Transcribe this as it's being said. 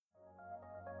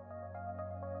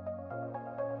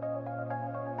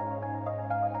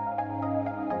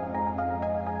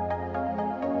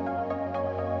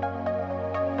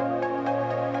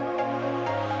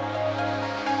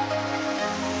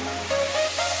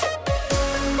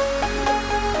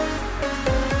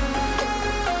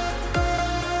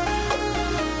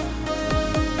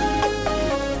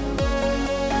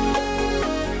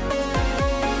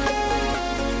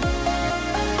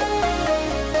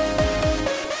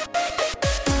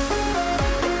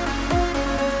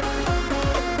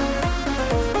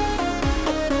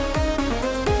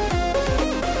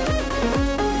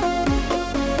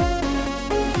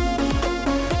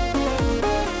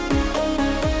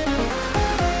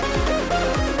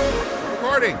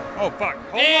recording. Oh, fuck.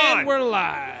 Hold And on. we're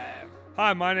live.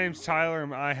 Hi, my name's Tyler,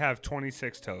 and I have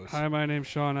 26 toes. Hi, my name's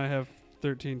Sean. I have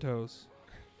 13 toes.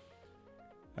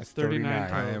 That's 39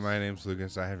 Hi, toes. my name's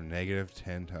Lucas. I have negative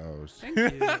 10 toes. Thank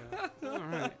you. All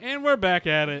right. And we're back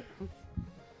at it.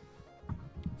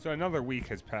 So another week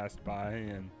has passed by,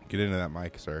 and Get into that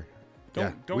mic, sir.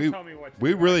 don't we, tell me what to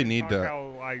we do. really I can need talk to.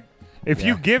 how if Yeah.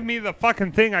 you give me the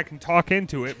fucking thing, I can talk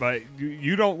into it, but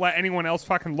you don't let anyone else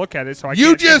fucking look at it, so I You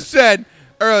can't just said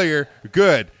earlier,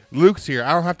 good. Luke's here.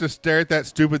 I don't have to stare at that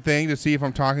stupid thing to see if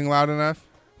I'm talking loud enough.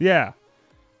 Yeah.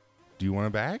 Do you want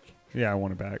it back? Yeah, I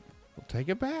want it back. We'll take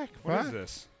it back. What is Fine.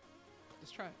 this?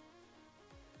 Let's try it.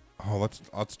 Oh,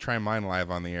 let's try mine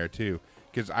live on the air too,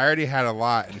 because I already had a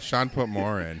lot and Sean put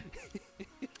more in.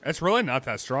 It's really not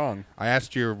that strong. I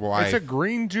asked your wife. It's a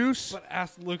green juice. But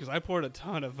ask Lucas. I poured a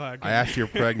ton of vodka. I asked your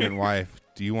pregnant wife,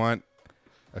 "Do you want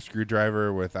a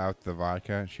screwdriver without the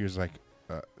vodka?" She was like,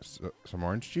 "Some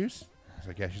orange juice." I was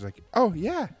like, "Yeah." She's like, "Oh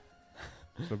yeah."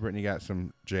 So Brittany got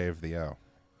some J of the O.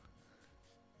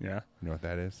 Yeah. You know what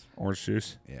that is? Orange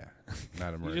juice. Yeah,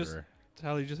 not a You just- murderer.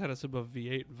 Tyler, you just had a sip of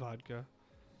V8 vodka.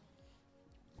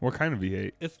 What kind of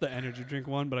V8? It's the energy drink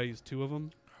one, but I use two of them.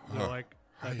 They're like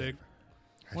that big.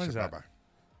 What is that?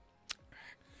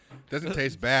 Doesn't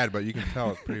taste bad, but you can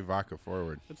tell it's pretty vodka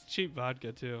forward. It's cheap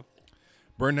vodka too.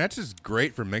 Burnett's is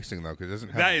great for mixing though, because it doesn't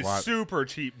have That a is lot. super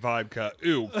cheap vodka.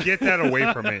 Ooh, get that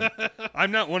away from me.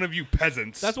 I'm not one of you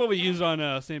peasants. That's what we used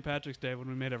on St. Patrick's Day when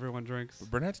we made everyone drinks.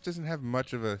 Burnett's doesn't have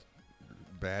much of a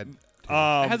bad. It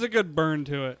has a good burn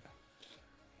to it.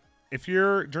 If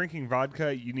you're drinking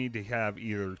vodka, you need to have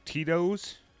either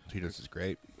Tito's. Tito's is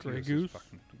great. Grey Tito's Goose. Is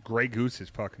Grey Goose is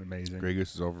fucking amazing. Grey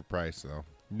Goose is overpriced though.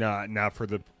 Not for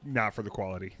the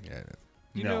quality. Yeah, it is.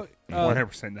 You No, know,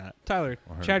 100% not. Tyler,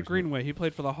 100%. Chad Greenway, he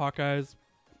played for the Hawkeyes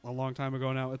a long time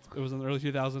ago now. It was in the early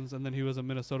 2000s, and then he was a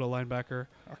Minnesota linebacker.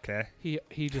 Okay. He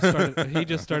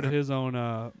just started his own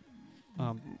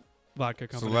vodka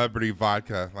company. Celebrity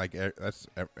vodka, like that's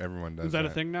everyone does. Is that a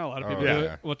thing now? A lot of people Oh, do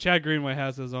yeah. it. Well, Chad Greenway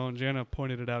has his own. Jana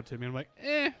pointed it out to me. I'm like,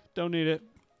 don't need it.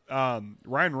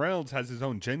 Ryan Reynolds has his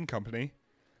own gin company.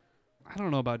 I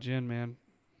don't know about gin, man.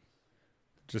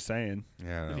 Just saying.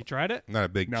 Yeah, Have no. you tried it? I'm not a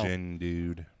big No. gin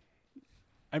dude.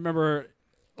 I remember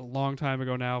a long time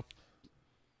ago now,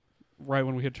 right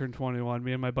when we had turned 21,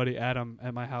 me and my buddy Adam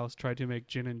at my house tried to make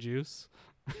gin and juice.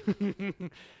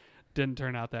 Didn't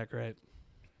turn out that great.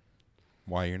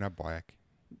 Why you're not black?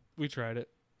 We tried it.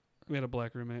 We had a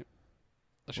black roommate.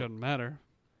 That shouldn't matter.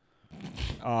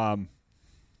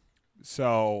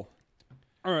 So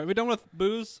All right, we done with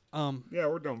booze. yeah,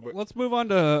 we're done. But Let's move on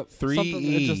to 3E.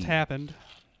 something that just happened.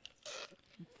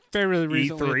 Fairly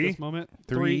recently E3? at this moment.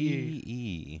 3E.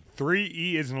 3E.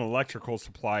 3E is an electrical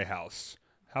supply house.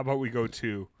 How about we go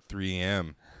to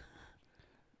 3M.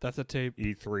 That's a tape.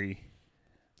 E3?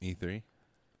 E3.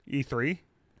 E3?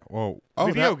 Whoa. Oh,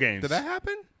 Video that- games. Did that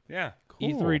happen? Yeah.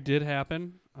 Cool. E3 did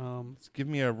happen. Give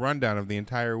me a rundown of the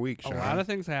entire week, A Sean. lot of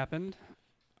things happened.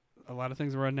 A lot of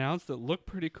things were announced that look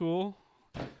pretty cool.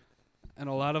 And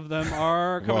a lot of them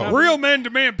are coming Whoa. out. Real men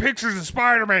demand pictures of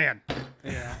Spider-Man.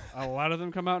 Yeah, a lot of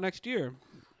them come out next year.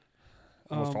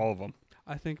 Almost all of them.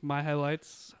 I think my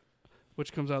highlights,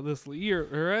 which comes out this year,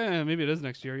 or maybe it is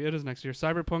next year. It is next year.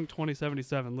 Cyberpunk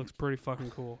 2077 looks pretty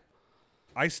fucking cool.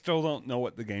 I still don't know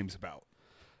what the game's about.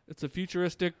 It's a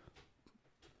futuristic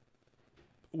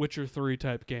Witcher 3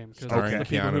 type game. Because Starring the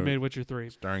people who Keanu- made Witcher 3.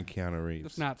 Starring Keanu Reeves.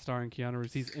 It's not starring Keanu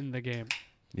Reeves. He's in the game.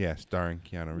 Yeah, starring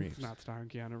Keanu Reeves. It's not starring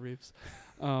Keanu Reeves.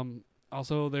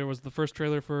 Also, there was the first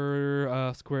trailer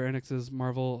for Square Enix's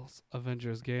Marvel's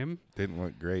Avengers game. Didn't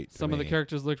look great. to Some of the me.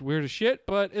 characters looked weird as shit,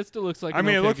 but it still looks like. I an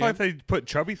mean, it okay looks game. like they put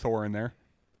Chubby Thor in there.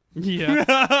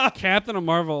 Yeah, Captain of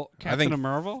Marvel. I Captain think- of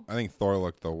Marvel. I think Thor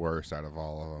looked the worst out of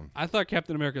all of them. I thought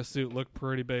Captain America's suit looked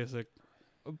pretty basic,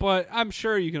 but I'm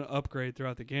sure you can upgrade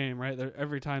throughout the game, right?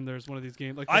 Every time there's one of these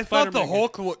games, like I thought the Spider-Man game,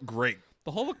 Hulk looked great.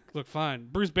 the Hulk looked fine.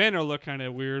 Bruce Banner looked kind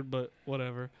of weird, but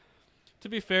whatever. To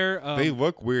be fair, They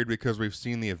look weird because we've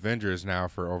seen the Avengers now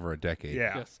for over a decade.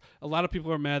 Yeah. yes, a lot of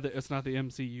people are mad that it's not the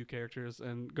MCU characters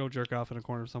and go jerk off in a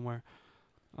corner somewhere.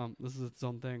 This is its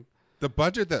own thing. The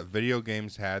budget that video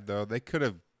games had, though, they could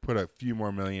have put a few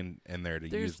more million in there to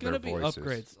There's use their gonna be voices.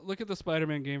 upgrades. Look at the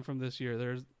Spider-Man game from this year.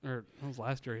 Or it was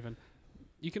last year even.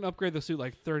 You can upgrade the suit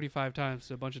like 35 times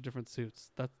to a bunch of different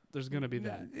suits. There's gonna be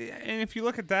that. And if you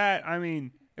look at that, I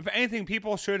mean, if anything,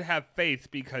 people should have faith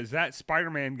because that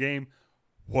Spider-Man game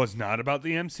was not about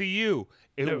the MCU.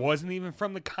 It No. wasn't even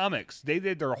from the comics. They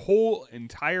did their whole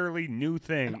entirely new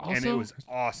thing, And and it also- was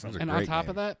awesome. It was a And on great top game.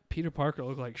 of that, Peter Parker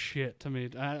looked like shit to me.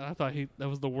 I thought that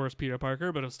was the worst Peter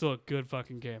Parker, but it was still a good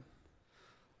fucking game.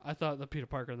 I thought the Peter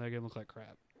Parker in that game looked like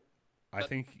crap. I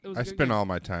think. It was I a good spent game. all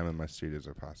my time in my street as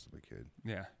I possibly could.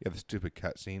 Yeah, Yeah, the stupid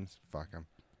cutscenes. Fuck them.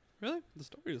 Really? The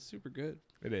story is super good.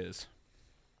 it is.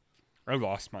 I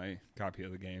lost my copy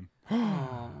of the game.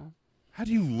 Aw. How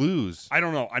do you lose? I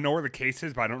don't know. I know where the case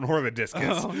is, but I don't know where the disc is.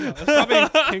 Oh, no. It's probably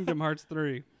Kingdom Hearts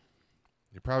 3.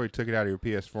 You probably took it out of your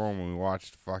PS4 when we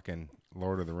watched fucking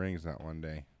Lord of the Rings that one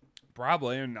day.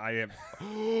 Probably, and I have.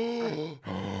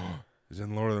 Is it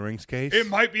in Lord of the Rings case? It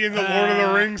might be in the Lord of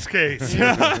the Rings case.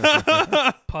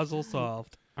 Puzzle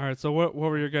solved. All right, so what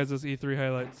were your guys' E3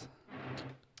 highlights?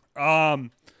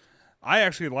 I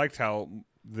actually liked how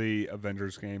the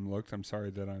Avengers game looked. I'm sorry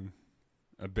that I'm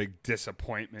a big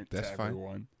disappointment That's to fine.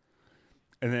 everyone.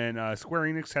 And then Square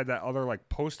Enix had that other like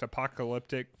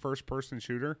post-apocalyptic first-person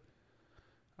shooter.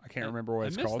 I can't remember what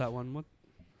it's I missed called. that one. What?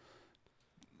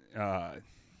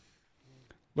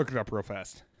 Look it up real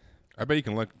fast. I bet you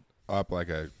can look up like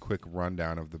a quick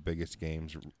rundown of the biggest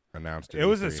games announced. At It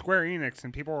was a E3. Square Enix,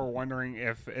 and people were wondering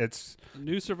if it's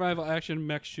New survival action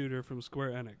mech shooter from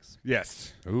Square Enix.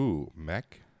 yes. Ooh,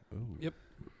 mech. Ooh. Yep.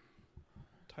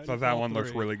 So that Titanfall one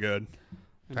looks 3. really good.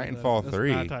 I know Titanfall that.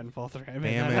 3. That's not Titanfall 3. I mean,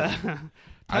 Damn it.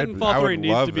 I Titanfall 3 would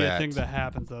needs love to be that. a thing that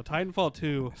happens, though. Titanfall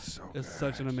 2 So is good.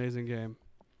 such an amazing game.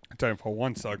 Titanfall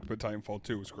 1 sucked, but Titanfall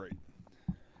 2 was great.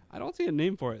 I don't see a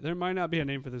name for it. There might not be a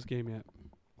name for this game yet.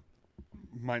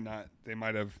 Might not. They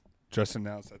might have just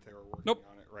announced that they were working Nope.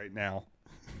 on it right now.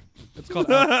 It's called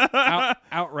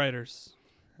Outriders.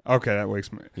 Okay, that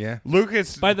wakes me. Yeah.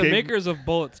 Lucas By the gave- makers of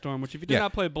Bulletstorm, which if you did Yeah.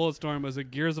 not play Bulletstorm, it was a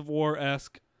Gears of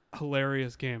War-esque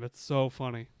hilarious game. It's so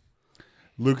funny.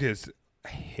 Lucas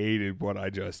hated what I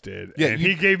just did. Yeah, and you-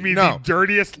 he gave me no. the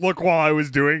dirtiest look while I was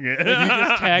doing it. You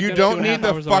just tagged You him don't 2.5 need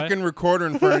the hours away. fucking recorder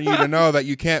in front of you to know that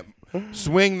you can't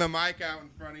swing the mic out in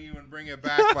front of you and bring it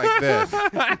back like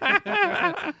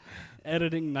this.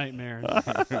 Editing nightmares.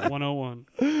 101.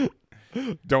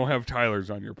 Don't have Tyler's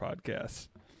on your podcast.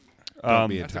 Don't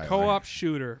be a That's a Tyler. co-op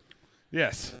shooter.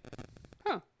 Yes.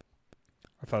 Huh.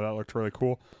 I thought that looked really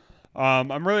cool.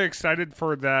 I'm really excited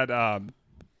for that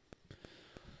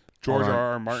George Hold on.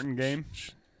 R. R. Martin game,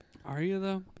 Are you,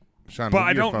 though? Sean, but move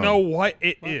I your don't phone. know what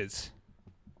it is.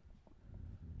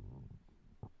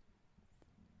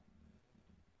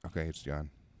 Okay, it's gone.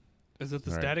 Is it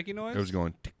the All right. staticky noise? It was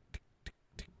going tick, tick, tick,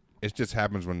 tick. It just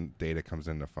happens when data comes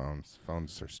into phones.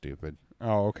 Phones are stupid.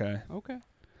 Oh, okay. Okay.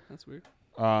 That's weird.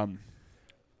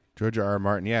 George R. R.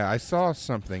 Martin. Yeah, I saw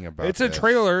something about It's a this.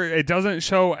 trailer. It doesn't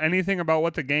show anything about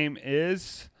what the game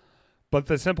is, but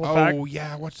the simple fact, Oh,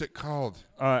 yeah. What's it called?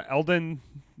 Elden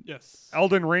Yes.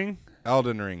 Ring.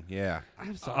 Elden Ring. Yeah.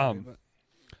 I'm sorry, Um, but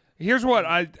Here's what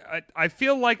I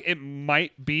feel like it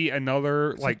might be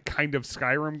another like kind of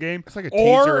Skyrim game, It's like a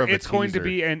or teaser of a it's going to teaser.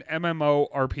 be an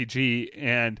MMORPG,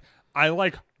 and I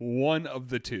like one of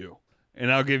the two.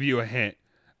 And I'll give you a hint: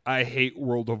 I hate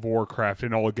World of Warcraft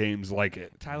and all games like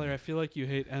it. Tyler, I feel like you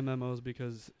hate MMOs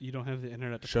because you don't have the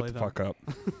internet to Shut play the them. fuck up.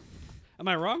 Am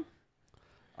I wrong?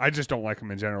 I just don't like them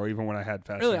in general, even when I had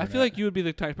fast. Really, I internet. feel like you would be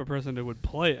the type of person that would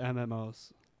play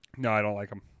MMOs. No, I don't like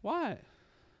them. Why?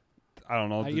 I don't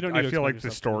know. You don't need I to feel explain like the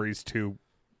yourself to me. story's too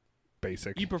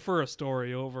basic. You prefer a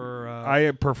story over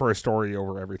I prefer a story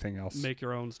over everything else. make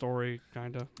your own story,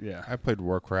 kind of. Yeah. I played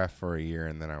Warcraft for a year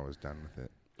and then I was done with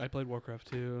it. I played Warcraft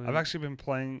too. and I've actually been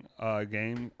playing a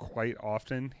game quite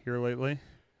often here lately.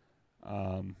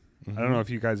 I don't know if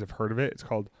you guys have heard of it. It's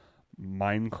called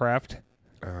Minecraft.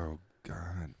 Oh,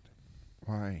 God.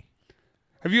 Why?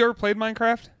 Have you ever played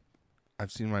Minecraft?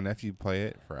 I've seen my nephew play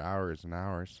it for hours and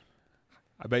hours.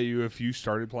 I bet you if you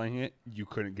started playing it, you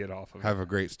couldn't get off of it. Have a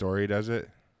great story, does it?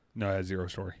 No, it has zero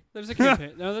story. there's a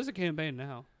campaign. No, there's a campaign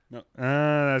now. No,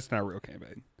 that's not real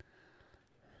campaign.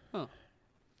 Huh.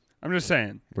 I'm just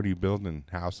saying. What are you building?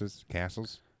 Houses?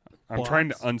 Castles? I'm trying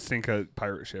to Blocks. unsink a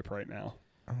pirate ship right now.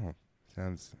 Oh,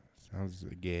 sounds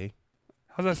gay.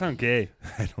 How's that sound gay?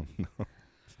 I don't know.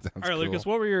 Sounds All right, cool. Lucas,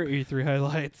 what were your E3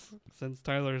 highlights? Since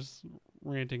Tyler's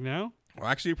ranting now. Well,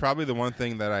 actually, probably the one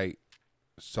thing that I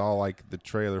saw like the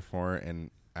trailer for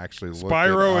and actually looked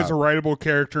Spyro it is a up. writable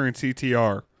character in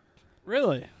CTR.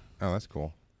 Really? Oh, that's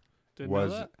cool. Didn't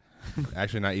Was- know that.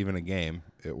 Actually, not even a game.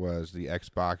 It was the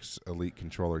Xbox Elite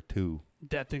Controller 2.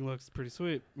 That thing looks pretty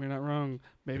sweet. You're not wrong.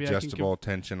 Maybe Adjustable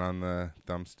tension on the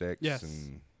thumbsticks Yes.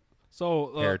 and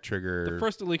So hair trigger. the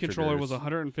first Elite controller was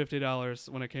triggers. $150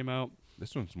 when it came out.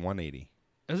 This one's $180.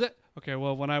 Is it? Okay,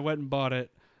 well, when I went and bought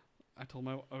it, I told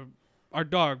our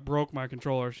dog broke my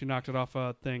controller. She knocked it off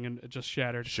a thing and it just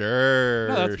shattered. Sure.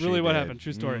 No, that's she really what did. happened.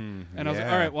 True story. Mm, And I was like,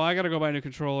 yeah. all right, well, I got to go buy a new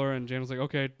controller. And Jane was like,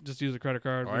 okay, just use a credit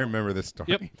card. Oh, I remember this story.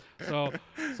 Yep.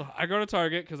 So I go to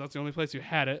Target because that's the only place you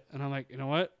had it. And I'm like, you know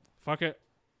what? Fuck it.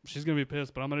 she's gonna be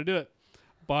pissed, but I'm gonna do it.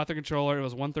 Bought the controller. It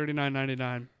was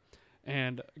 $139.99,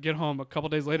 and get home a couple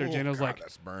days later. Jana was God, like,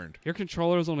 that's burned. "Your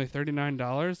controller is only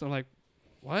 $39." I'm like,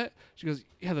 "What?" She goes,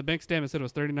 "Yeah, the bank statement said it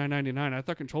was $39.99. I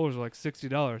thought controllers were like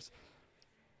 $60."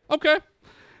 Okay.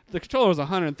 The controller was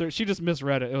 $130. She just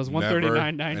misread it. It was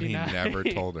 $139.99. And he never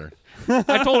told her.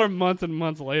 I told her months and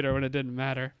months later when it didn't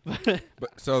matter. But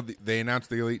so they announced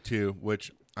the Elite 2,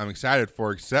 which I'm excited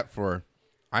for, except for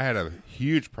I had a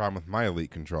huge problem with my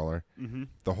Elite controller. Mm-hmm.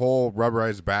 The whole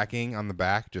rubberized backing on the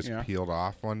back just Yeah. peeled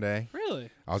off one day. Really?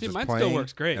 I was See, just mine playing, still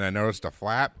works great. and I noticed a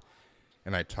flap,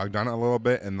 and I tugged on it a little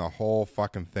bit, and the whole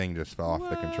fucking thing just fell off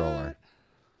the controller.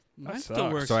 Mine That still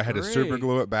sucks. works So I had to great. super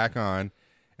glue it back on,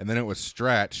 and then it was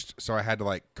stretched, so I had to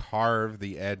like carve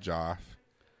the edge off.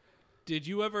 Did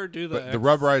you ever do the But the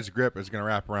rubberized grip is going to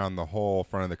wrap around the whole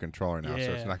front of the controller now, so Yeah.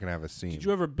 it's not going to have a seam. Did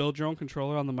you ever build your own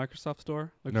controller on the Microsoft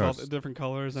Store? Like No, all it's- the different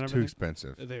colors and It's too everything?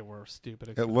 expensive. They were stupid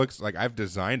It expensive. looks like I've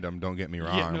designed them. Don't get me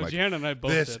wrong. Yeah, I'm no, like, Jan and I both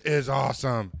this did. is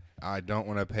awesome. I don't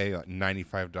want to pay like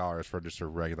 $95 for just a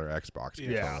regular Xbox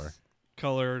Yeah. controller.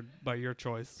 Colored by your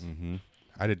choice. Mm-hmm.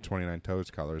 I did 29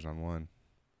 Toes colors on one.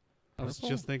 I was Purple?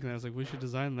 just thinking, I was like, we should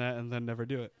design that and then never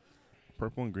do it.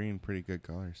 Purple and green, pretty good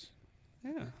colors.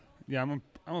 Yeah. Yeah,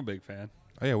 I'm a big fan.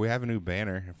 Oh yeah, we have a new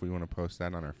banner. If we want to post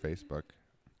that on our Facebook,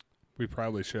 We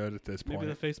probably should at this point.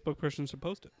 Maybe the Facebook person should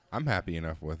post it. I'm happy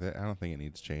enough with it. I don't think it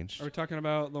needs changed. Are we talking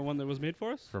about the one that was made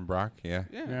for us? From Brock, yeah.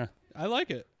 Yeah. Yeah, I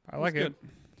like it. I like It's it. good.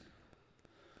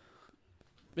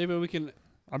 Maybe we can.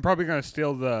 I'm probably gonna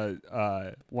steal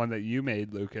the one that you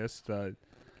made, Lucas, the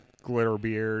glitter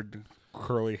beard,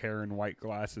 curly hair, and white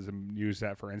glasses, and use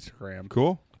that for Instagram.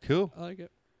 Cool. Cool. I like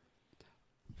it.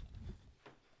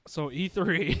 So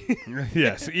E3.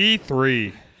 Yes,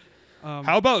 E3. um,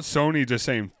 How about Sony just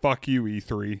saying "fuck you,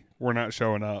 E3"? We're not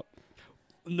showing up.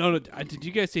 No, did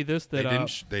you guys see this? That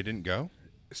They didn't go.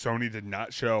 Sony did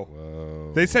not show.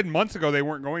 Whoa. They said months ago they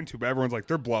weren't going to, but everyone's like,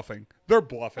 they're bluffing. They're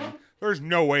bluffing. There's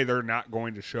no way they're not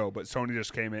going to show, but Sony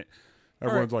just came in.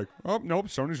 Everyone's like, oh, nope,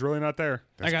 Sony's really not there.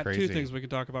 That's I got crazy. two things we can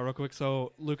talk about real quick.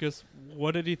 So, Lucas,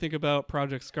 what did you think about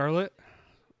Project Scarlet?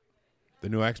 The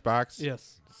new Xbox.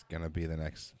 Yes, It's gonna be the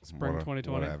next Spring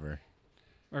 2020. Whatever.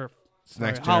 or It's sorry,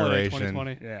 next holiday generation.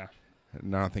 2020. Yeah.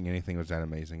 And I don't think anything was that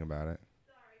amazing about it.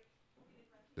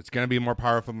 It's gonna be more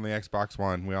powerful than the Xbox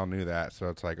One. We all knew that, so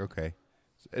it's like okay.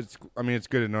 I mean, it's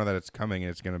good to know that it's coming and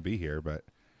it's gonna be here, but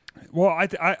Well,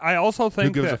 I also who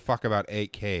think gives a that fuck about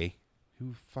 8K?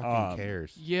 Who fucking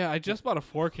cares? Yeah, I just bought a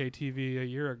 4K TV a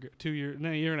year ago, a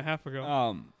year and a half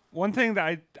ago. one thing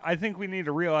that I think we need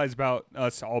to realize about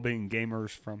us all being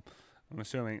gamers from, I'm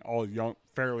assuming, all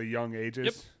fairly young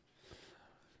ages,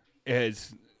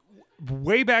 is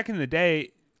way back in the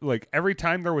day, like every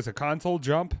time there was a console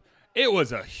jump, it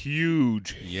was a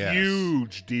huge, Yes.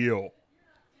 huge deal.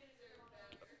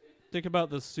 Think about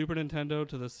the Super Nintendo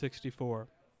to the 64,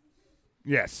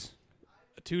 Yes.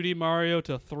 2D Mario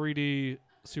to 3D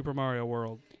Super Mario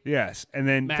World. Yes. And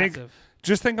then Massive.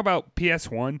 just think about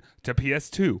PS1 to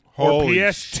PS2 Holy or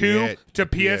PS2 shit, to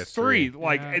PS3. PS3.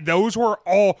 Like Yeah. those were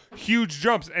all huge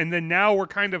jumps, and then now we're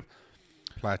kind of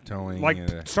Plateauing.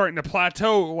 like starting to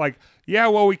plateau. Like, yeah,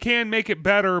 well, we can make it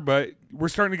better, but we're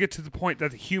starting to get to the point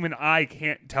that the human eye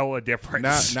can't tell a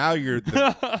difference. now you're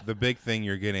the big thing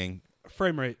you're getting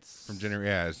Frame rates. from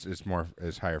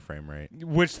is higher frame rate.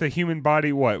 Which the human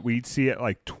body, we'd see it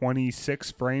like 26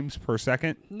 frames per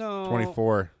second. No.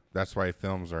 24. That's why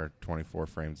films are 24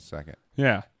 frames a second.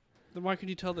 Yeah. Then why can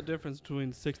you tell the difference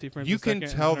between 60 frames You a second can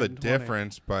and tell the 120?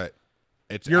 difference, but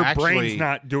it's Your actually, brain's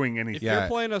not doing anything. If Yeah. you're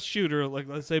playing a shooter, like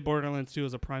let's say Borderlands 2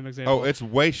 is a prime example. Oh, it's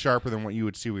way sharper than what you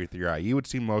would see with your eye. You would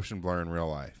see motion blur in real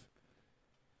life.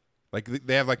 Like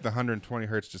they have like the 120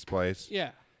 hertz displays.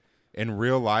 yeah. In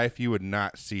real life, you would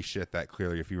not see shit that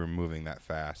clearly if you were moving that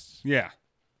fast. Yeah.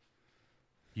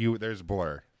 There's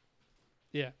blur.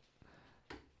 Yeah.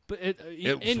 But it,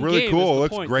 It's in really game is cool. the It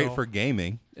looks point, great though. for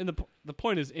gaming. And the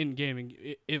point is in gaming,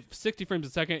 if 60 frames a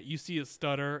second, you see a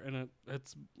stutter and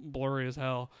it's blurry as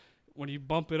hell. When you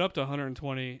bump it up to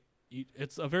 120,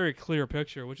 it's a very clear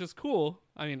picture, which is cool.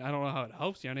 I mean, I don't know how it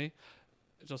helps you any.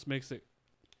 It just makes it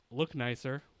look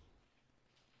nicer.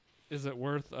 Is it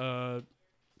worth?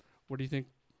 What do you think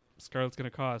Scarlet's going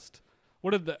to cost?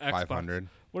 What did the Xbox? 500.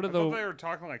 What I did thought they the were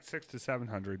talking like 600 to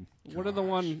 700. what did the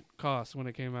one cost when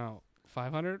it came out?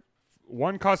 500.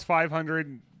 One cost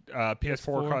 500. PS4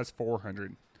 PS4 cost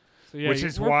 400. So yeah, which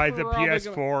is we're why the probably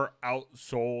PS4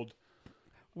 outsold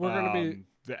We're gonna be.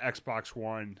 the Xbox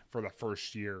One for the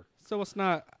first year. So it's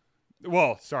not.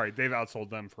 Well, sorry, they've outsold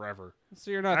them forever.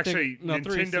 So you're not Actually, thinking, no, Nintendo-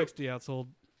 360 outsold.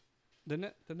 Didn't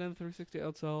it? Didn't the 360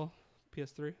 outsell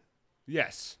PS3?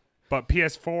 Yes. but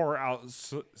PS4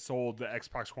 outsold the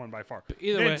Xbox One by far.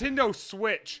 either way- Nintendo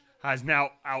Switch has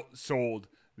now outsold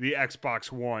the Xbox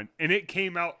One, and it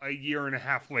came out a year and a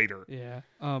half later. Yeah.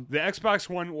 The Xbox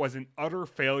One was an utter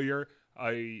failure,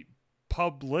 a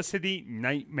publicity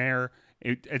nightmare.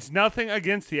 It's nothing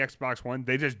against the Xbox One.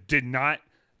 They just did not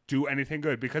do anything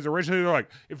good because originally they're like,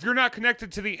 if you're not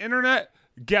connected to the internet,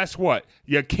 guess what?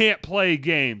 You can't play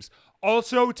games.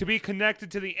 Also, to be connected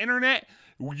to the internet,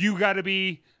 you got to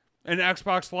be an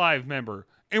Xbox Live member.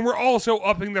 And we're also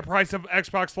upping the price of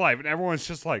Xbox Live. And everyone's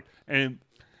just like, and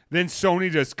then Sony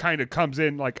just kind of comes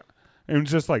in like, and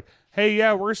just like, hey,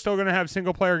 yeah, we're still going to have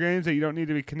single player games that you don't need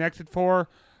to be connected for.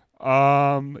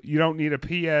 You don't need a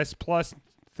PS Plus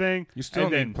thing. You still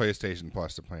And need then- PlayStation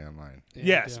Plus to play online.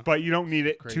 Yes, Yeah. but you don't need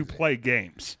it Crazy. to play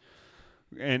games.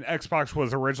 And Xbox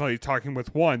was originally talking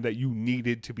with one that you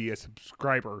needed to be a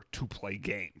subscriber to play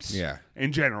games. Yeah.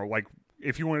 In general, like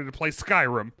if you wanted to play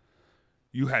Skyrim,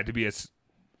 you had to be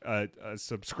a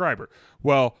subscriber.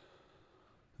 Well,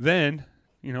 then,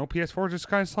 PS4 just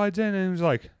kind of slides in and was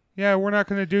like, yeah, we're not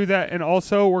going to do that. And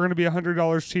also, we're going to be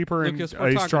 $100 cheaper Lucas, and we're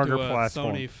a talking stronger to a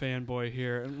platform. Sony fanboy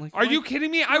here. And like, Are why- you kidding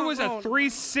me? I No, was no, a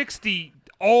 360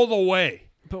 all the way.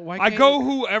 But why I can't go you-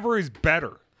 whoever is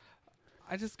better.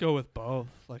 I just go with both.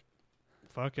 Like,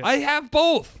 fuck it. I have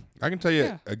both. I can tell you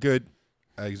Yeah. a good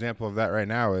example of that right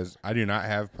now is I do not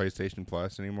have PlayStation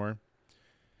Plus anymore.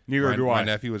 Neither do My I.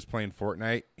 nephew was playing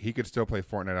Fortnite. He could still play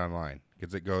Fortnite online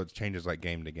because it changes like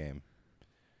game to game.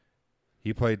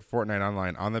 He played Fortnite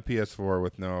online on the PS4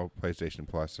 with no PlayStation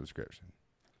Plus subscription.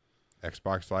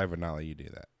 Xbox Live would not let you do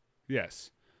that.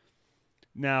 Yes.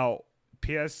 Now,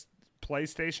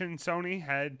 PlayStation, Sony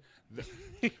had,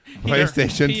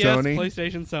 PlayStation, PS, Sony.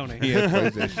 PlayStation, Sony. He has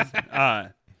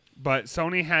PlayStation. but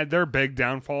Sony had their big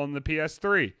downfall in the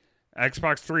PS3.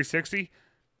 Xbox 360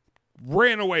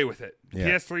 ran away with it. Yeah.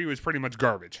 PS3 was pretty much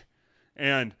garbage.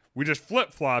 And we just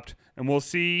flip-flopped, and we'll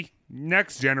see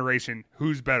next generation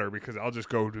who's better because I'll just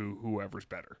go to whoever's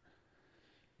better.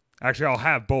 Actually, I'll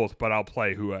have both, but I'll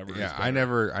play whoever is Yeah,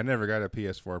 better. I never got a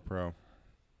PS4 Pro.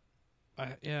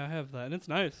 I have that, and it's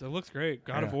nice. It looks great.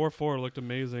 God of Yeah. War 4 looked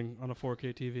amazing on a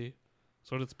 4K TV.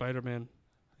 So did Spider-Man.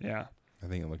 Yeah. I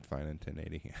think it looked fine in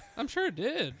 1080. I'm sure it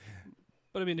did.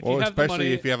 But I mean, if Well, you have the especially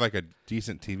money, if you have like a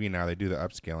decent TV now, they do the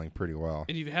upscaling pretty well.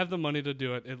 and if you have the money to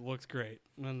do it, it looks great,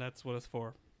 and that's what it's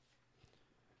for.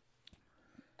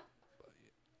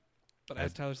 But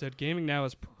as Tyler said, gaming now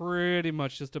is pretty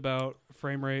much just about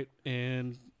frame rate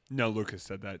and No, Lucas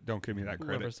said that. Don't give me that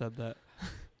whoever credit. said that.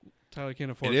 Tyler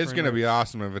can't afford. It is frame going to be rates.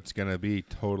 awesome if it's going to be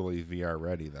totally VR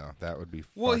ready, though. That would be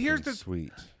Well, fucking here's the-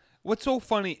 sweet. What's so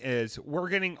funny is we're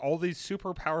getting all these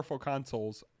super powerful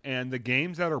consoles, and the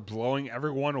games that are blowing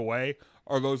everyone away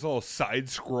are those little side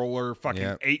scroller fucking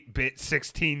Yep. 8-bit,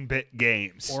 16-bit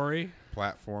games. Ori.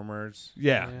 Platformers.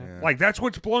 yeah. Yeah. Like that's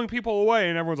what's blowing people away,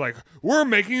 and everyone's like, we're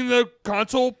making the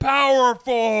console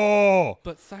powerful.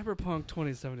 But Cyberpunk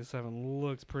 2077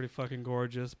 looks pretty fucking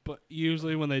gorgeous. But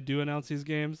usually when they do announce these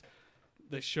games,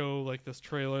 they show like this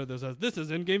trailer that says this is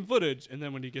in-game footage, and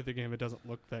then when you get the game, it doesn't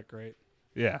look that great.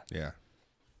 Yeah. Yeah.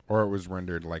 Or it was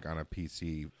rendered like on a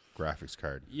PC graphics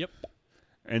card. Yep.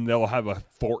 And they'll have a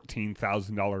 $14,000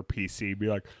 PC be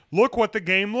like, look what the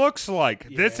game looks like.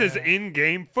 This is Yeah.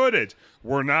 in-game footage.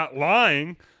 We're not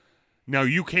lying. Now,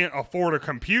 you can't afford a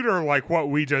computer like what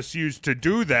we just used to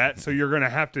do that, so you're going to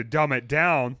have to dumb it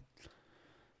down.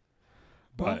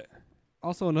 But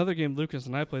Also, another game Lucas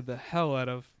and I played the hell out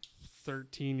of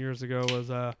 13 years ago was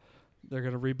they're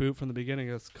going to reboot from the beginning.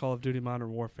 It's Call of Duty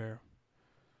Modern Warfare.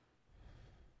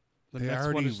 The They next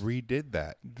one already is, redid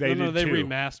that. they no, did they too.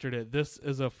 remastered it. This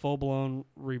is a full-blown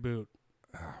reboot.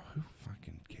 Oh, who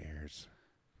fucking cares?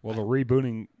 Well, the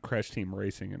rebooting Crash Team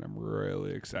Racing, and I'm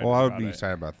really excited Well, I would about be it.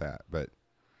 excited about that. But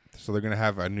so they're going to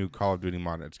have a new Call of Duty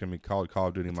modern. It's going to be called Call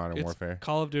of Duty Modern It's Warfare.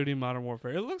 Call of Duty Modern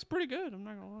Warfare. It looks pretty good. I'm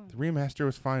not going to lie. The remaster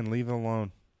was fine. Leave it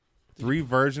alone. 3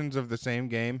 versions of the same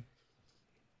game.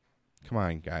 Come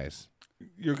on, guys.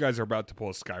 You guys are about to pull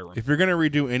a Skyrim. If you're going to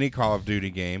redo any Call of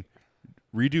Duty game,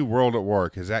 redo World at War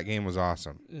because that game was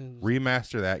awesome.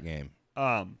 Remaster that game.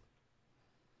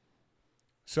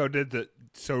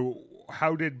 So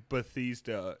how did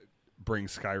Bethesda bring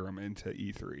Skyrim into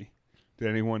E3? Did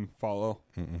anyone follow?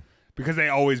 Mm-mm. Because they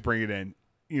always bring it in.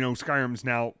 Skyrim's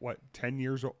now, 10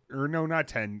 years old? Or no, not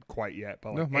 10 quite yet,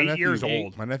 but like 8 years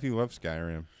old. My nephew loves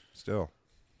Skyrim still.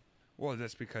 Well,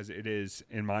 that's because it is,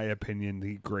 in my opinion,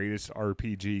 the greatest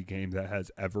RPG game that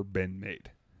has ever been made.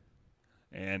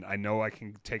 And I know I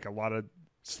can take a lot of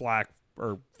flack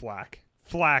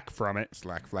from it.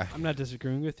 Slack flag. I'm not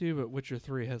disagreeing with you, but Witcher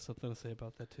 3 has something to say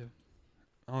about that too.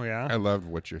 Oh, yeah? I loved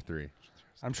Witcher 3.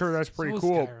 I'm sure that's pretty So was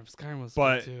cool. Skyrim was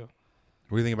but- good too.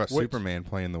 What do you think about Which- Superman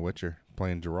playing The Witcher,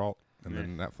 playing Geralt in the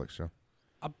Netflix show?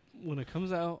 When it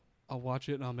comes out, I'll watch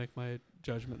it and I'll make my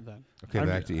judgment then. Okay, I'm-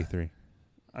 back to E3.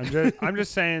 I'm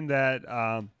just saying that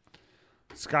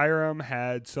Skyrim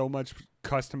had so much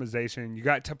customization. You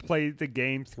got to play the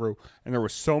game through, and there were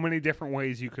so many different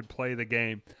ways you could play the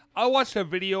game. I watched a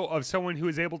video of someone who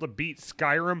was able to beat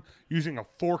Skyrim using a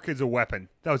fork as a weapon.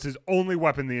 That was his only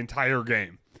weapon the entire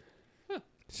game.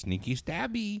 Sneaky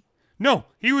stabby. No,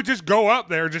 he would just go up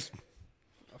there, just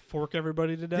Fork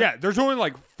everybody to death. yeah. There's only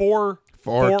like 4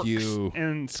 Fork forks you.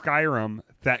 in Skyrim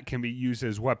that can be used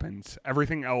as weapons.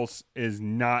 Everything else is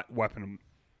not weapon.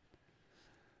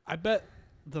 I bet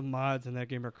the mods in that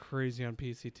game are crazy on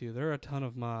PC too. There are a ton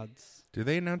of mods. Did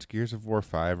they announce Gears of War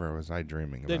 5, or was I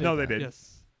dreaming about No, that? they did.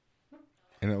 Yes.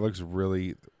 And it looks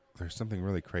really, there's something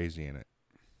really crazy in it.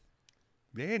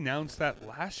 They announced that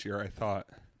last year, I thought.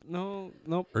 No,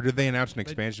 nope. Or did they announce an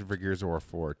expansion for Gears of War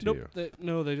 4 too?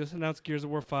 Nope. They just announced Gears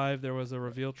of War 5. There was a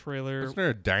reveal trailer. Wasn't there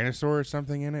a dinosaur or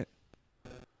something in it?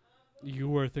 You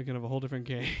were thinking of a whole different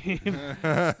game.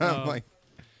 I'm like,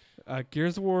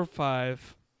 Gears of War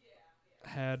 5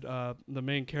 had the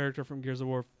main character from Gears of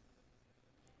War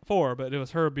 4, but it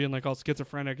was her being like all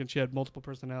schizophrenic and she had multiple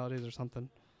personalities or something.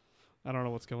 I don't know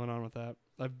what's going on with that.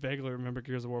 I vaguely remember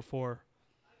Gears of War 4.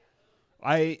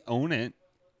 I own it.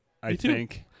 I Me too.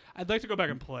 think I'd like to go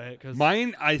back and play it because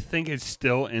mine. I think is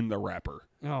still in the wrapper.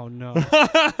 oh no,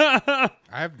 I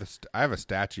have a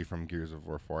statue from Gears of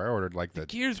War 4. I ordered like the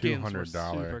Gears games were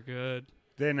 $200. super good.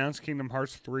 They announced Kingdom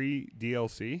Hearts 3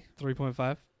 DLC.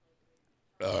 3.5.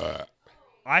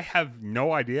 I have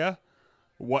no idea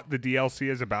what the DLC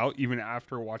is about, even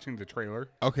after watching the trailer.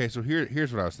 Okay, so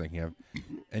here's what I was thinking of.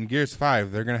 In Gears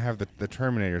 5, they're gonna have the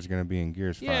Terminator's gonna be in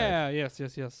Gears 5. Yeah. Yes.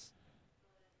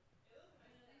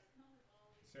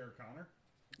 Sarah Connor.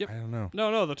 I don't know.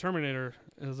 No. The Terminator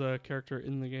is a character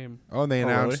in the game. Oh, and they Oh,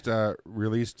 really? announced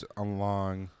released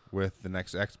along with the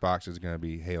next Xbox is gonna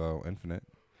be Halo Infinite.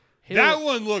 That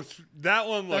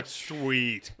one looks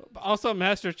sweet. Also,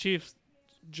 Master Chief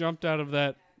jumped out of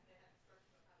that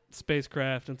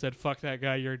spacecraft and said, "Fuck that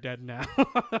guy, you're dead now."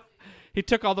 He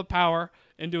took all the power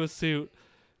into a suit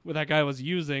that guy was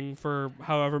using for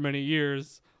however many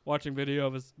years, watching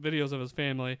videos of his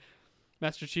family.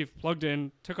 Master Chief plugged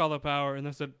in, took all the power, and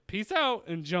then said, "Peace out,"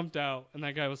 and jumped out. And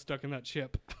that guy was stuck in that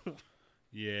ship.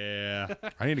 Yeah.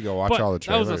 I need to go watch But all the that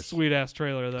trailers. was a sweet ass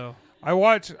trailer, though.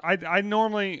 I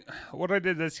normally, what I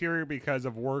did this year because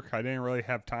of work, I didn't really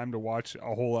have time to watch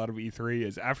a whole lot of E3,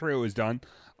 is after it was done,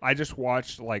 I just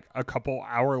watched like a couple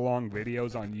hour-long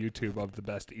videos on YouTube of the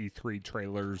best E3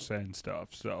 trailers and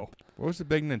stuff, so. What was the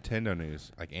big Nintendo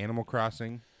news? Like Animal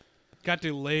Crossing? Got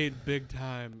delayed big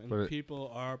time, and But- people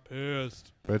are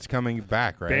pissed. But it's coming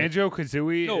back, right?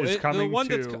 Banjo-Kazooie No, is the coming one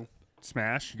that's to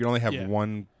Smash. You can only have Yeah.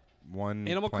 one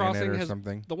Animal planet Crossing or has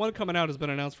something. the one coming out has been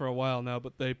announced for a while now,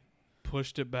 but they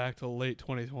pushed it back to late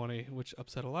 2020, which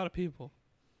upset a lot of people.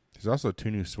 There's also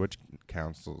 2 new Switch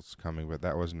consoles coming, but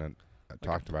that wasn't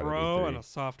talked about Pro at and a E3.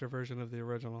 softer version of the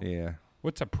original. Yeah.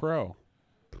 What's a Pro?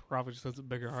 Probably just has a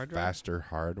bigger hard drive. Faster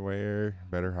hardware,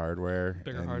 better hardware.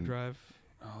 Bigger and, hard drive.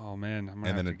 Oh, man, I'm going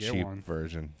And to then have a to get cheap one.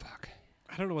 version. Fuck.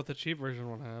 I don't know what the cheap version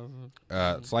will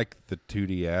have. It's like the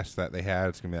 2DS that they had.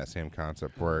 It's going to be that same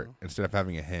concept where Oh. instead of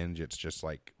having a hinge, it's just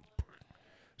like...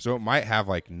 So it might have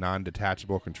like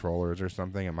non-detachable controllers or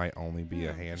something. It might only be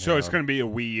a handheld. So it's going to be a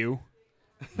Wii U?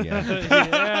 Yeah.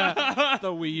 Yeah,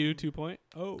 the Wii U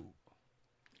 2.0.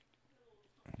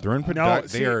 They're in No,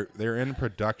 they're in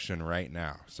production right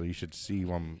now. So you should see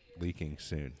one leaking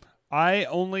soon. I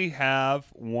only have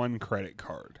one credit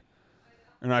card.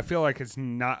 And I feel like it's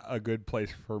not a good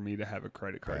place for me to have a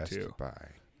credit card, Best too. Buy.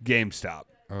 GameStop.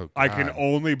 Oh, I can God.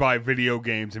 only buy video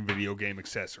games and video game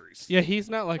accessories. Yeah, he's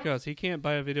not like us. He can't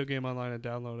buy a video game online and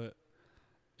download it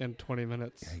in 20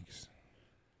 minutes. Yikes.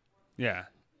 Yeah.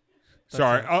 That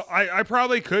Sorry. sucks. I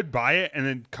probably could buy it and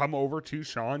then come over to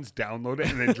Sean's, download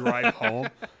it, and then drive home.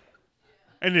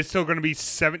 And it's still going to be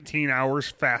 17 hours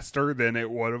faster than it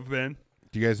would have been.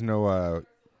 Do you guys know? Are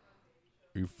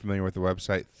you familiar with the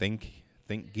website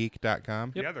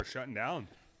ThinkGeek.com? Yep. Yeah, they're shutting down.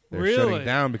 They're Really? shutting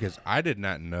down because I did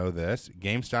not know this.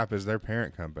 GameStop is their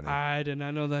parent company. I did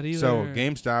not know that either. So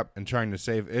GameStop, in trying to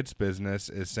save its business,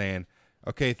 is saying,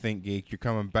 "Okay, ThinkGeek, you're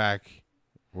coming back."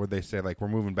 Where they say like we're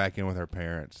moving back in with our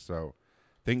parents. So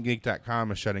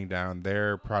ThinkGeek.com is shutting down.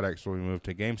 Their products will be moved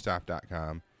to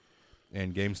GameStop.com,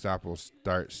 and GameStop will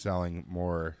start selling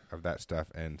more of that stuff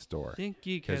in store. Think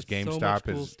Geek Because has so much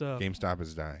cool is stuff. GameStop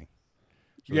is dying.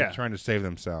 So Yeah. they're trying to save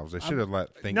themselves. They should have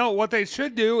let Think. No, what they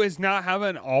should do is not have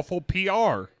an awful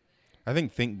PR. I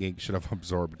think ThinkGeek should have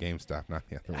absorbed GameStop, not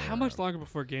the other way. How much around. longer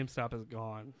before GameStop is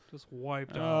gone? Just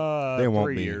wiped out. They won't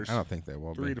 3 be. years. I don't think they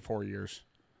will 3 be. to 4 years.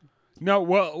 No,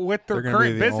 well, with their They're gonna be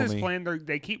current the business only- plan,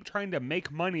 they keep trying to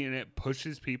make money, and it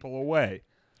pushes people away.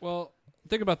 Well,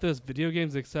 think about this: video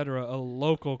games, etc. A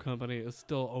local company is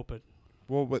still open.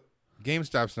 Well, but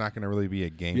GameStop's not going to really be a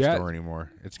game Yeah. store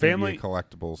anymore. It's going to Family- be a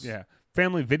collectibles. Yeah,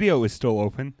 Family Video is still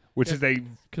open, which Yeah. is a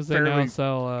Because they now fairly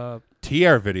sell.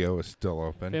 TR Video is still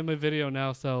open. Family Video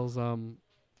now sells.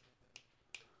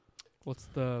 What's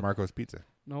the? Marco's Pizza.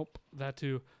 Nope, that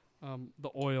too. The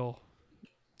oil.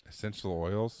 Essential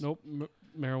Oils. Nope,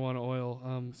 marijuana oil.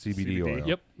 CBD, CBD. oil.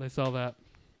 Yep, they sell that.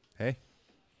 Hey,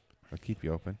 I'll keep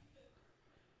you open.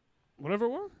 Whatever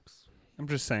works. I'm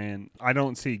just saying, I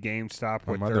don't see GameStop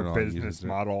My with their mother-in-law business uses it.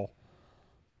 model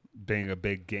being a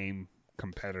big game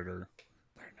competitor.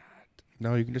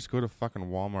 No, you can just go to fucking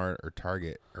Walmart or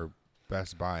Target or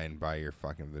Best Buy and buy your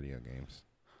fucking video games.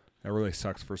 That really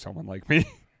sucks for someone like me.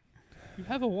 You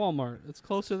have a Walmart. It's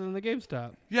closer than the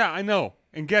GameStop. Yeah, I know.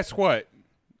 And guess what?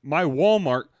 My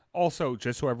Walmart, also,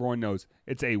 just so everyone knows,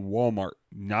 it's a Walmart,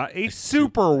 not a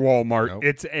super Walmart. Nope.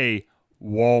 It's a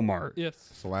Walmart. Yes.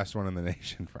 It's the last one in the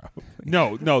nation, probably.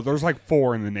 No, there's like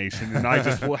 4 in the nation, and I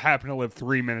just happen to live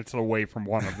 3 minutes away from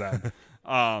one of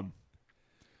them.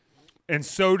 And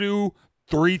so do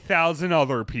 3,000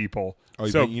 other people. Oh,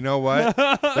 so but you know what?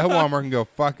 That Walmart can go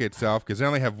fuck itself because they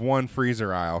only have one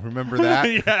freezer aisle. Remember that?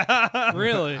 yeah,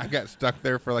 Really? I got stuck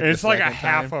there for like. and it's the like a second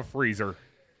half time. a freezer.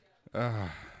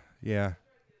 Yeah.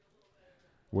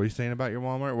 What are you saying about your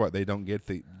Walmart? What they don't get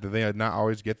the? Do they not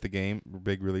always get the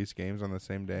big release games on the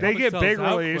same day? They Probably get sells big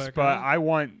out release, quick, but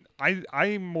huh?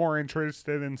 I'm more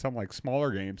interested in some like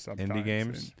smaller games sometimes. Indie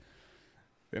games? and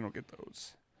They don't get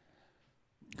those.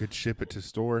 Could ship it to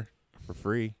store for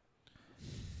free.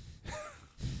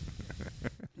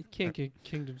 You can't get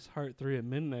Kingdom's Heart 3 at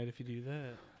midnight if you do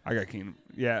that. I got Kingdom.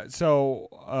 Yeah, so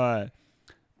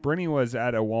Brittany was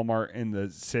at a Walmart in the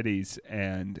cities,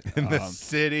 and In the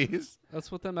cities.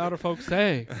 That's what them outer folks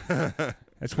say.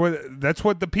 that's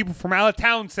what the people from out of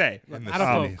town say. In the Out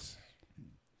of cities.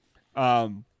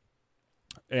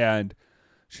 And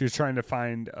she was trying to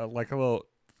find like a little.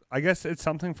 I guess it's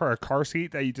something for a car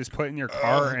seat that you just put in your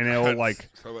car, and it'll like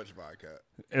so much vodka.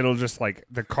 it'll just like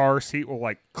the car seat will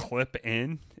like clip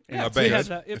in. Yeah, A so you base. had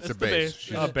that. Yep, It's it's a the base. base.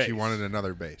 She's- A base. She wanted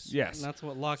another base. Yes. And that's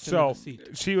what locked So into the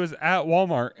seat. she was at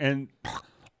Walmart, and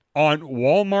on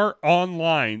Walmart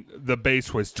online, the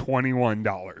base was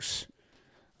 $21.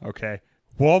 Okay,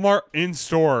 Walmart in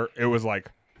store, it was like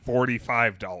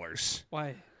 $45.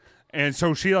 Why? And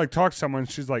so she like talked to someone.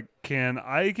 She's like, "Can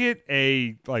I get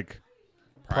a like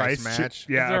Price price match?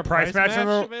 Yeah, Is there a price match." And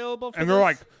they're, available for and they're this?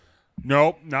 like,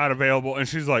 "Nope, not available." And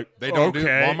she's like, They don't do-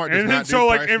 okay. Walmart does and then not do so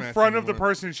like price in match front of the anymore.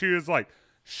 person, she was like,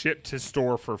 "Shipped to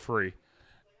store for free."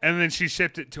 And then she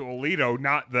shipped it to Aledo,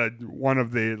 not the one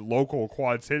of the local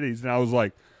Quad Cities. And I was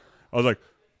like,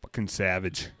 fucking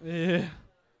savage. Yeah.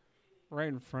 Right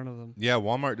in front of them. Yeah,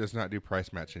 Walmart does not do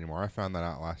price match anymore. I found that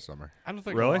out last summer. I don't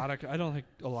think Really? I don't think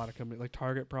a lot of companies like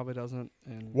Target probably doesn't,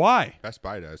 and Why? Best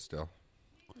Buy does still.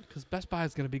 because Best Buy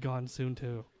is gonna be gone soon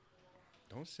too.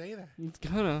 Don't say that. It's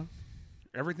gonna.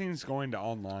 Everything's going to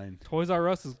online. Toys R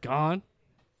Us is gone.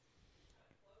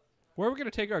 Where are we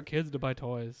gonna take our kids to buy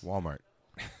toys? Walmart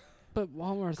But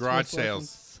Walmart's Garage toy selection sales.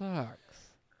 sucks.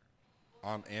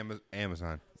 on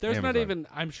Amazon. There's not Amazon. even.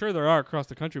 I'm sure there are across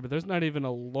the country, but there's not even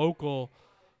a local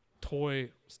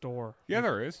toy store. Yeah,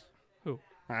 there is. Who?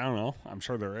 I don't know. I'm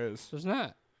sure there is. There's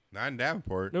not. Not in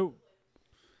Davenport. No.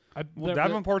 Well,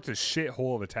 Davenport's a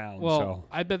shithole of a town. Well, so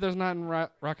I bet there's not in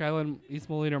Rock Island, East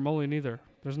Moline, or Moline either.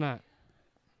 There's not.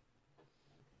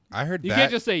 I heard You that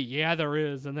can't just say yeah there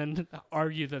is and then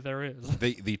argue that there is.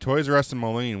 the Toys R Us in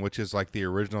Moline, which is like the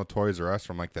original Toys R Us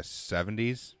from like the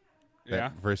 70s. that yeah.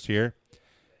 First year.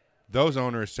 Those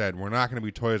owners said, we're not going to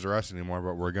be Toys R Us anymore,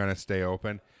 but we're going to stay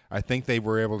open. I think they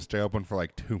were able to stay open for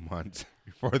like 2 months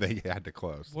before they had to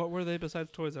close. What were they besides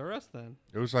Toys R Us then?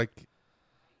 It was like,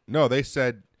 no, they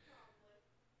said,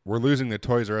 we're losing the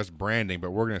Toys R Us branding,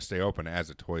 but we're going to stay open as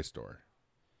a toy store.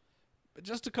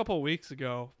 Just a couple of weeks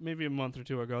ago, maybe a month or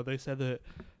two ago, they said that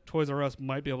Toys R Us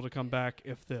might be able to come back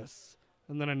if this.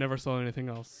 And then I never saw anything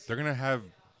else. They're gonna have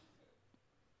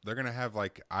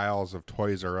like aisles of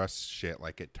Toys R Us shit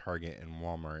like at Target and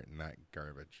Walmart and that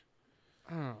garbage.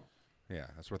 Oh. Yeah,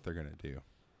 that's what they're gonna do.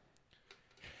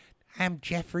 I'm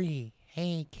Jeffrey.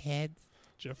 Hey, kids.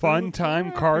 Fun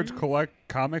time cards,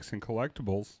 comics, and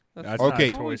collectibles. That's not Okay,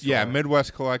 a toy yeah, store.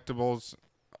 Midwest Collectibles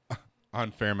on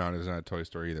Fairmount is not a toy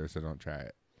store either, so don't try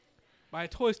it. By a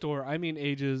toy store, I mean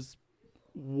ages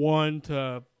 1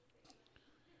 to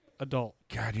adult.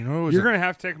 God, you know what was You're gonna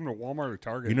have to take him to Walmart or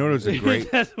Target. you know what was a great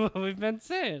That's what we've been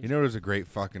saying. you know what was a great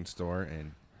fucking store,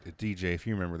 and DJ, if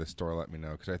you remember the store, let me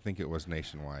know because I think it was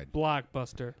nationwide.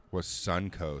 Blockbuster. Was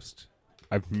Suncoast.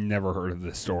 I've never heard of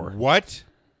this store. What?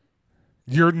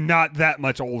 You're not that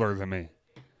much older than me.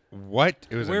 What?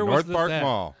 It was Where at was North this Park at?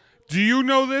 Mall, Do you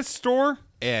know this store?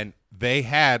 and they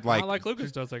had Not like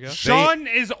Lucas does, I guess. Sean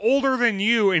is older than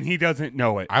you, and he doesn't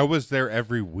know it. I was there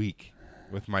every week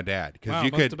with my dad because Wow,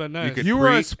 you must could have been nice. you could You were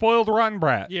a spoiled rotten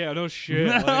brat. Yeah, no shit.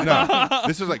 Like, no,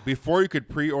 this was like before you could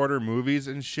pre-order movies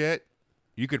and shit.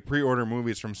 You could pre-order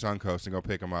movies from Suncoast and go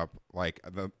pick them up like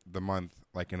the month,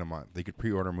 like in a month. They could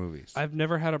pre-order movies. I've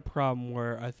never had a problem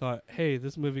where I thought, hey,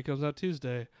 this movie comes out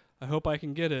Tuesday. I hope I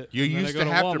can get it. You And then I used go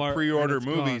to have Walmart to and pre-order it's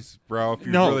movies, bro. If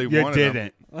you No, really you wanted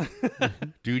didn't. them.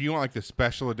 Dude, you want like the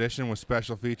special edition with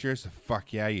special features?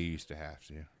 Fuck yeah, you used to have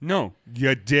to. No,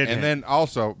 you didn't. And then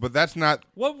also, but that's not. gone.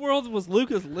 What world was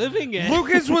Lucas living in?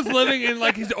 Lucas was living in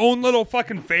like his own little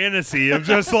fucking fantasy of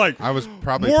just like I was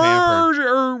probably pampered. words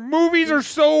or movies are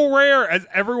so rare, as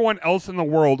everyone else in the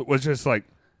world was just like,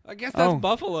 I guess that's Oh.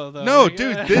 Buffalo, though. No, Like,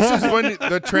 dude, this is when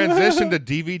the transition to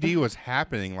DVD was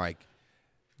happening. Like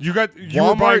you were buying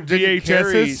Walmart didn't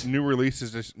carry VHSs. new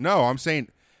releases. No, I'm saying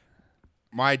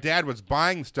my dad was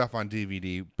buying stuff on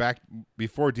DVD back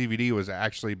before DVD was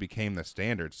actually became the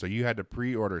standard. So you had to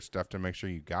pre-order stuff to make sure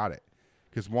you got it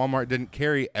because Walmart didn't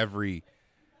carry every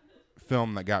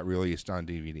film that got released on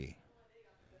DVD.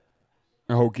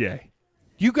 Okay.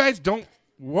 You guys don't.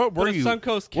 What were But if you?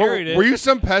 Suncoast carried it- Were you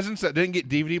some peasants that didn't get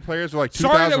DVD players? Like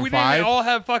Sorry that we 2005. didn't all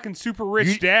have fucking super rich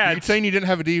You dads. saying you didn't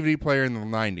have a DVD player in the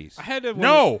 90s? I had to.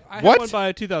 No. I had What? one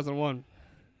by 2001.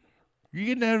 You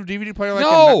didn't have a DVD player like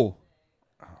in no.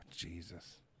 oh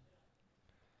Jesus.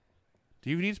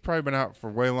 DVD's probably been out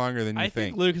for way longer than you I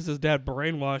think Lucas's dad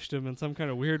brainwashed him in some kind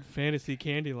of weird fantasy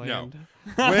candy land.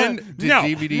 When did No.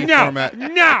 DVD No. format?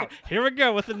 No. Here we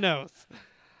go with the nose.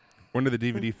 When did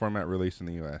the DVD format release in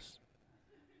the U.S.?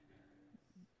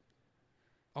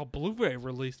 Oh, Blu-ray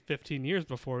released 15 years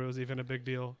before it was even a big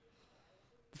deal.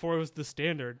 Before it was the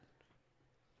standard.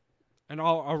 And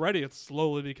already it's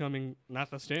slowly becoming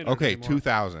not the standard Okay, anymore.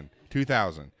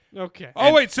 2000. Okay.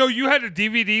 Oh wait, so you had a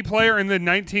DVD player in the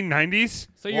 1990s?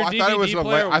 So your Well, I DVD thought it was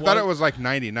player I thought it was like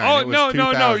 99. Oh It was no,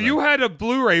 2000. You had a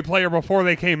Blu-ray player before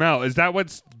they came out. Is that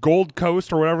what's Gold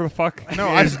Coast or whatever the fuck? No,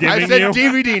 I is said giving you?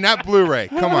 DVD, not Blu-ray.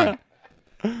 Come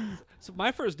on. So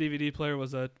my first DVD player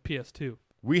was a PS2.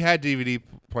 We had DVD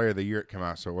player the year it came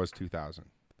out, so it was 2000.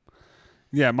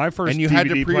 Yeah, my first And you DVD had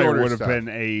to player pre-order would have stuff. been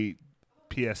a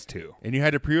PS2. And you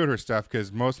had to pre-order stuff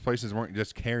because most places weren't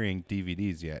just carrying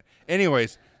DVDs yet.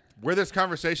 Anyways, where this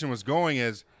conversation was going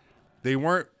is they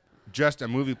weren't just a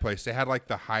movie place. They had like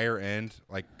the higher end,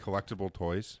 like collectible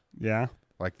toys, Yeah.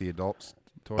 like the adult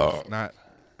toys, not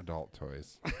adult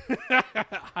toys,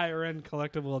 Higher end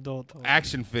collectible adult toy.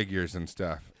 action figures and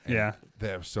stuff. And Yeah.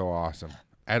 that was so awesome.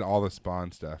 I had all the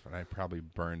Spawn stuff, and I probably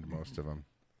burned most of them.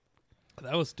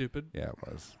 That was stupid. Yeah, it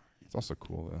was. It's also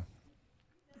cool though.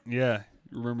 Yeah.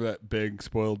 You remember that big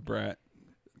spoiled brat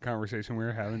conversation we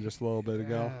were having just a little bit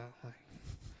ago?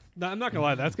 No, I'm not gonna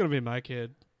lie. That's gonna be my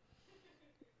kid.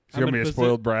 Is he gonna be a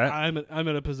spoiled brat? I'm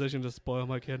in a position to spoil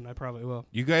my kid, and I probably will.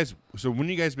 You guys, so when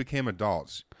you guys became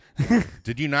adults,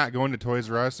 did you not go into Toys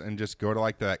R Us and just go to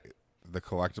like the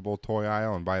collectible toy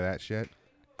aisle and buy that shit?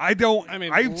 I don't. I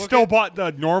mean, I look still at- bought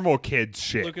the normal kids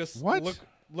shit. Lucas, What?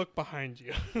 Look behind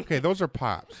you. Okay, those are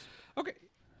pops. Okay,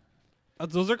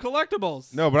 those are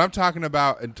collectibles. No, but I'm talking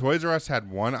about, and Toys R Us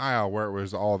had one aisle where it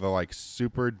was all the like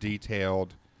super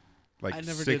detailed, like I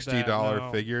never did that, $60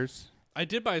 no. figures. I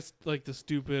did buy like the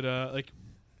stupid like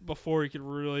before you could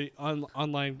really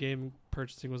online game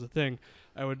purchasing was a thing.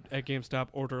 I would at GameStop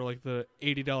order like the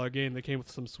 $80 game that came with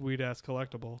some sweet ass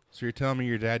collectible. So you're telling me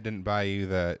your dad didn't buy you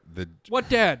the What,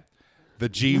 Dad?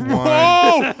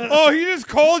 G1? Oh, he just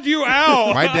called you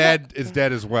out. My dad is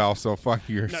dead as well, so fuck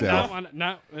yourself.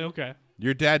 Not okay.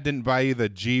 Your dad didn't buy you the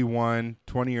G1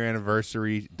 20-year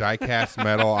anniversary die-cast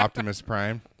metal Optimus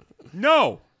Prime?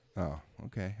 No. Oh,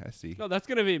 okay, I see. No, that's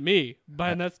gonna be me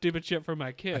buying that stupid shit for my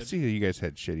I kid. see that you guys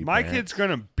had shitty My parents. kid's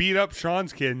gonna beat up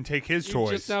Sean's kid and take his You toys.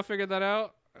 just now figured that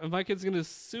out. My kid's gonna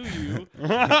sue you,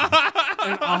 and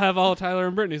I'll have all Tyler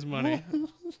and Brittany's money.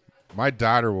 My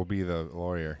daughter will be the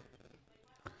lawyer.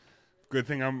 Good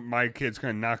thing my kid's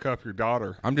gonna knock up your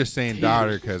daughter. I'm just saying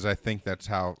daughter because I think that's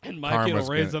how And my kid will karma's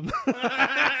raise gonna, them.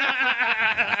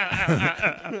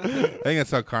 I think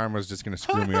that's how karma's just going to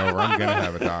screw me over. I'm going to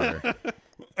have a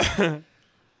daughter.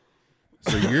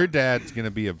 So your dad's going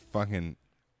to be a fucking,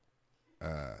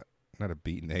 not a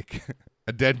beatnik,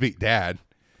 a deadbeat dad.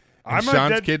 And I'm a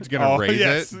Sean's dead- kid's going to raise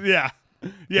yes, it. Yeah.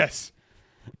 Yes.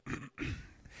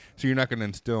 So you're not going to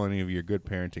instill any of your good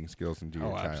parenting skills into your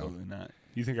Oh, child. absolutely not.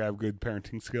 You think I have good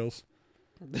parenting skills?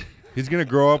 He's going to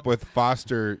grow up with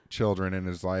foster children in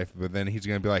his life, but then he's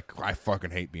going to be like, I fucking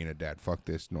hate being a dad. Fuck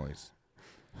this noise.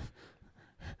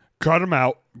 Cut him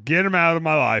out. Get him out of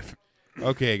my life.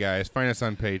 Okay, guys, find us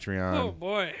on Patreon. Oh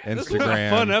boy, this was a Instagram,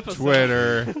 fun episode.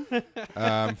 Twitter,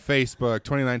 Facebook,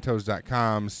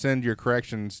 29toes.com. Send your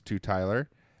corrections to Tyler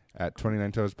at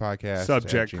 29toespodcast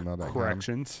Subject at gmail.com.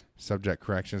 corrections. Subject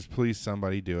corrections. Please,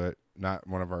 somebody do it. Not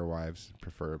one of our wives,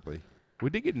 preferably. We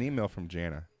did get an email from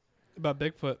Jana About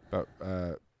Bigfoot. about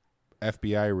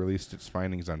FBI released its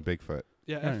findings on Bigfoot.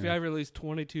 Yeah, Oh, FBI yeah. released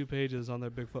 22 pages on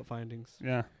their Bigfoot findings.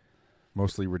 Yeah.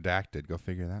 Mostly redacted. Go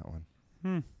figure that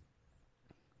one.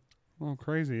 Well,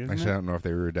 crazy, isn't Actually, I it? don't know if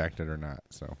they were redacted or not,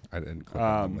 so I didn't click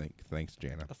on the link. Thanks,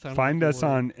 Jana. That sounded Find like a us word.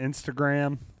 on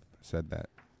Instagram, Said that.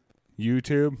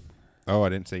 YouTube. Oh, I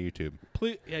didn't say YouTube.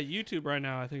 Please, yeah, YouTube right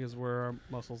now I think is where our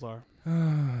muscles are. All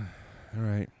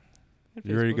right. And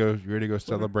You ready to Facebook. go? You ready to go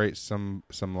celebrate some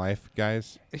life,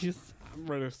 guys? I'm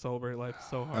ready to celebrate life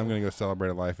so hard. I'm gonna go celebrate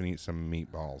a life and eat some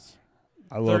meatballs.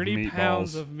 I love 30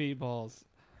 pounds meatballs. of meatballs.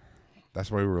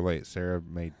 That's why we were late. Sarah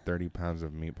made 30 pounds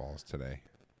of meatballs today.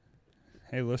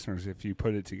 Hey, listeners, if you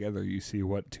put it together, you see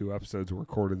what 2 episodes were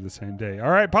recorded the same day.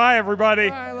 All right, bye, everybody.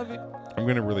 Bye, I love you. I'm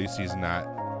gonna release these not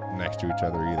next to each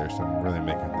other either, so I'm really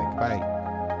making them think. Bye.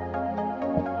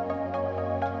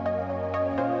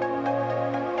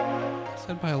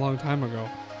 Said by a long time ago.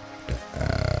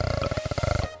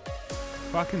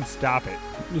 Fucking stop it.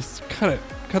 Just cut it.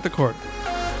 Cut the cord.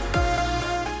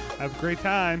 Have a great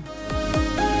time.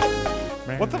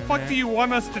 What the fuck do you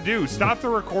want us to do? Stop the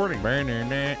recording.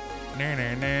 And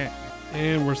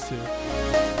we're sued.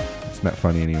 It's not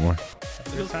funny anymore.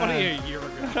 It was funny a year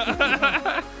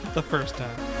ago. The first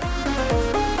time.